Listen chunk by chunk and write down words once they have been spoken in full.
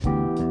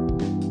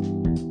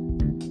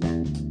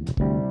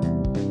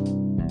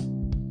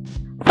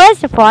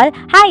First of all,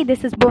 hi,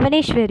 this is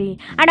Bhuvaneshwari,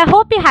 and I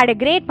hope you had a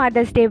great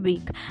Mother's Day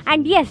week.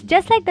 And yes,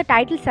 just like the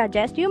title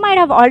suggests, you might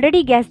have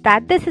already guessed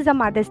that this is a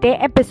Mother's Day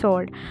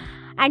episode.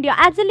 And you're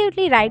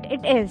absolutely right,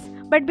 it is.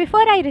 But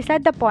before I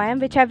recite the poem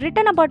which I've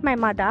written about my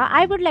mother,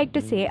 I would like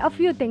to say a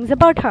few things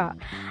about her.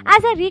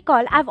 As I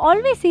recall, I've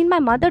always seen my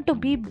mother to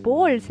be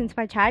bold since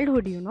my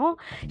childhood.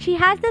 She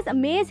has this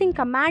amazing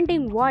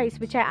commanding voice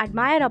which I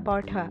admire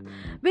about her.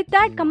 With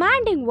that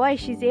commanding voice,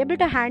 she's able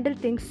to handle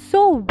things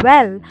so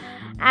well.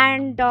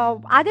 And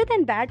other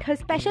than that, her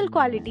special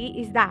quality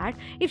is that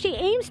if she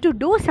aims to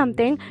do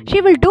something, she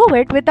will do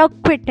it without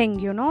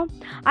quitting,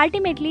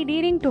 ultimately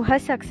leading to her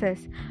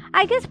success.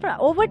 I guess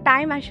over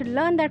time, I should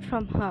learn that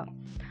from her.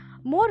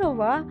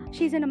 Moreover,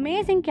 she's an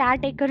amazing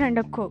caretaker and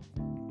a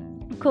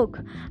cook,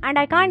 and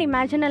I can't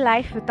imagine a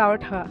life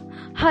without her.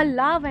 Her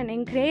love and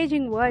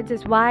encouraging words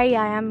is why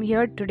I am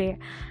here today.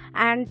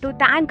 And to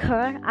thank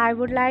her, I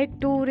would like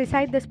to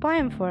recite this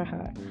poem for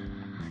her.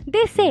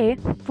 They say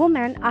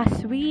women are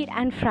sweet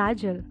and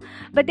fragile,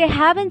 but they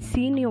haven't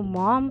seen you,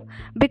 mom,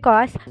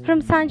 because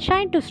from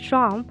sunshine to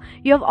storm,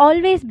 you have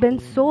always been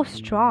so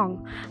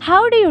strong.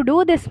 How do you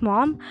do this,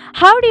 mom?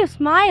 How do you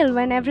smile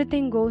when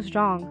everything goes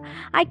wrong?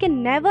 I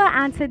can never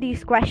answer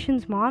these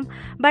questions, mom,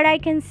 but I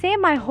can say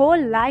my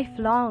whole life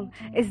long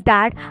is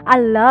that I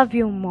love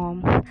you,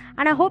 mom.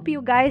 And I hope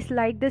you guys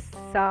like this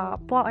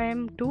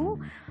poem too.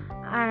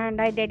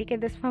 And I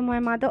dedicate this for my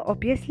mother,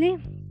 obviously.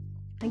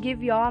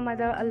 Give your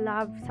mother a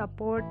love,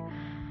 support,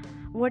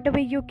 whatever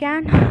you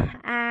can.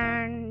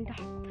 And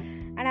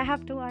I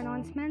have two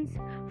announcements.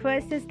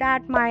 First is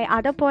that my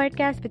other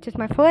podcast, which is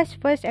my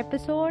first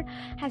episode,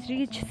 has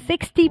reached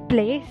 60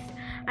 plays,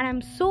 and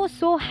I'm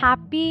so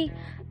happy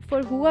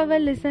for whoever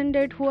listened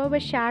it, whoever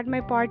shared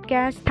my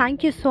podcast.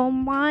 Thank you so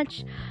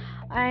much.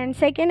 And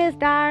second is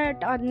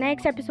that our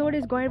next episode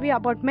is going to be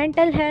about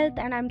mental health,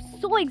 and I'm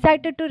so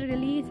excited to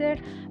release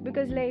it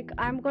because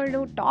I'm going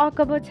to talk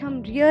about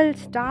some real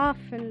stuff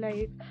and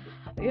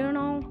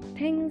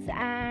things,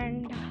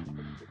 and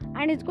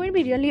it's going to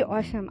be really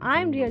awesome.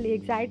 I'm really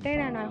excited,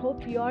 and I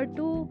hope you're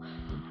too.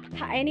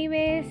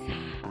 Anyways,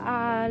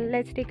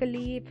 let's take a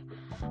leave.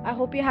 I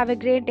hope you have a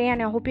great day,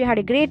 and I hope you had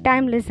a great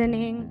time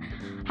listening.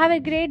 Have a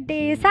great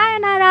day.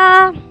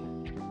 Sayonara.